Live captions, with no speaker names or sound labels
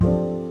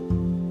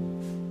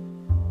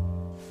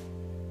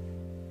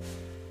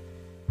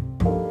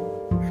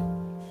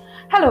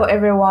Hello,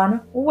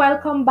 everyone.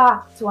 Welcome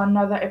back to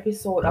another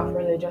episode of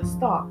Religious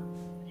Talk.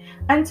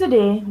 And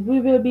today we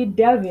will be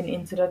delving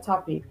into the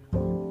topic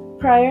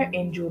prayer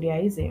in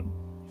Judaism.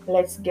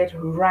 Let's get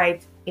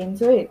right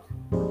into it.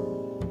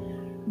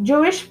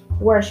 Jewish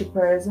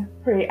worshippers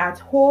pray at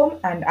home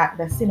and at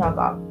the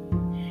synagogue.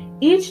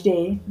 Each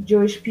day,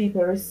 Jewish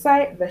people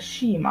recite the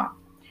Shema,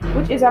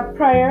 which is a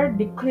prayer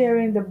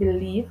declaring the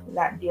belief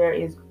that there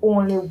is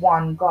only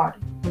one God.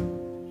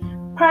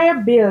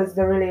 Prayer builds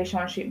the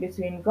relationship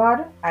between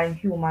God and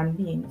human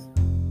beings.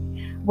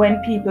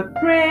 When people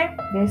pray,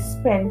 they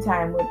spend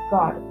time with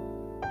God.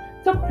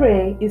 To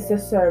pray is to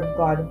serve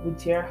God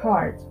with your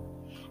heart,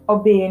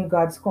 obeying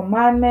God's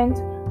commandment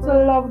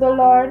to love the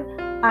Lord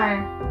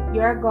and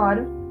your God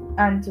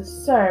and to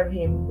serve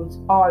Him with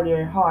all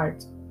your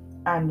heart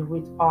and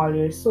with all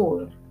your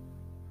soul.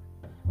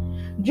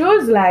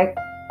 Jews, like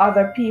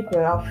other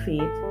people of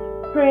faith,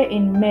 pray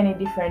in many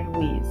different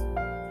ways.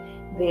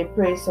 They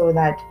pray so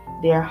that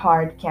their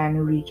heart can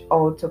reach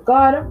out to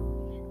God.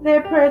 They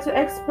pray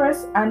to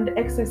express and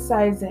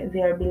exercise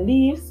their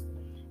beliefs.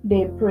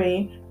 They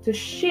pray to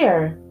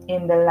share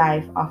in the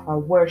life of a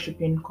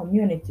worshiping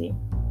community.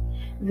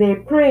 They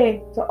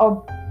pray to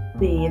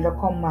obey the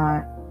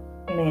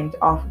commandment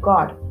of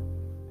God.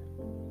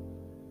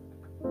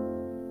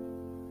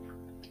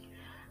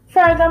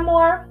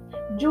 Furthermore,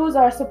 Jews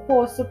are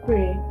supposed to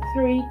pray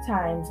 3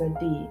 times a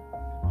day: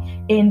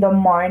 in the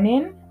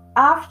morning,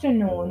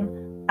 afternoon,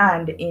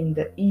 and in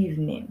the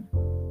evening.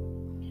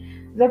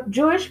 The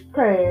Jewish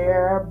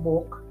prayer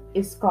book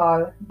is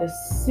called the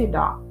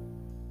Siddur.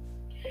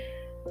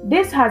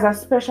 This has a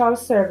special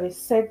service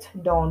set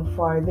down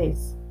for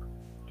this.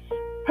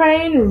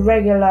 Praying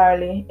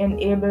regularly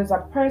enables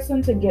a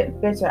person to get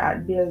better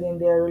at building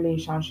their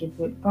relationship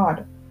with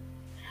God.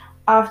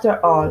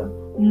 After all,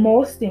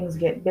 most things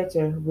get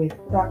better with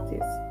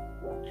practice.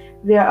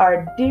 There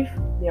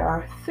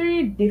are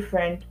 3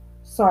 different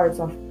sorts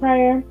of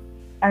prayer,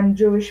 and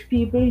Jewish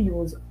people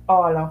use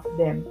all of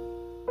them.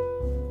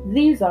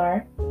 These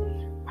are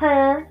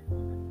prayer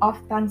of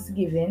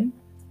thanksgiving,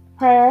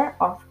 prayer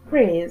of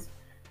praise,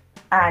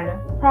 and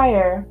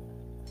prayer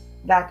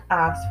that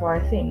asks for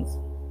things.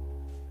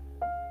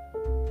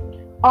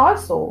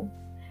 Also,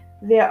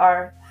 there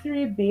are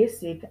 3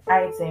 basic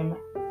items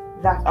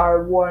that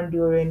are worn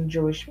during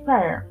Jewish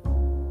prayer.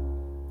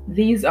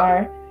 These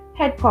are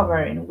head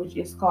covering, which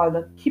is called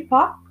the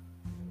kippah,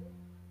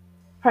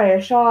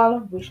 prayer shawl,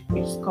 which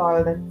is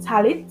called the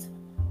talit,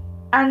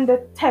 and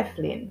the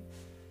tefillin.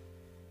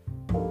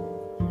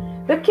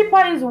 The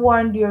kippah is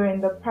worn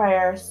during the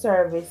prayer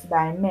service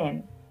by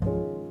men.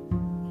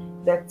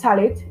 The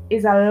talit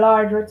is a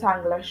large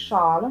rectangular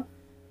shawl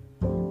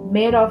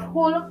made of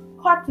wool,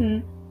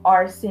 cotton,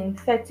 or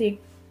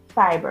synthetic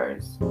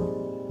fibers.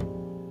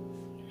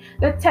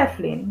 The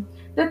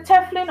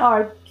tefillin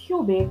are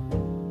cube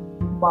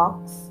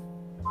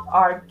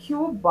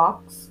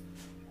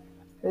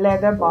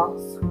leather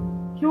box,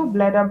 cube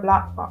leather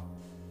black box.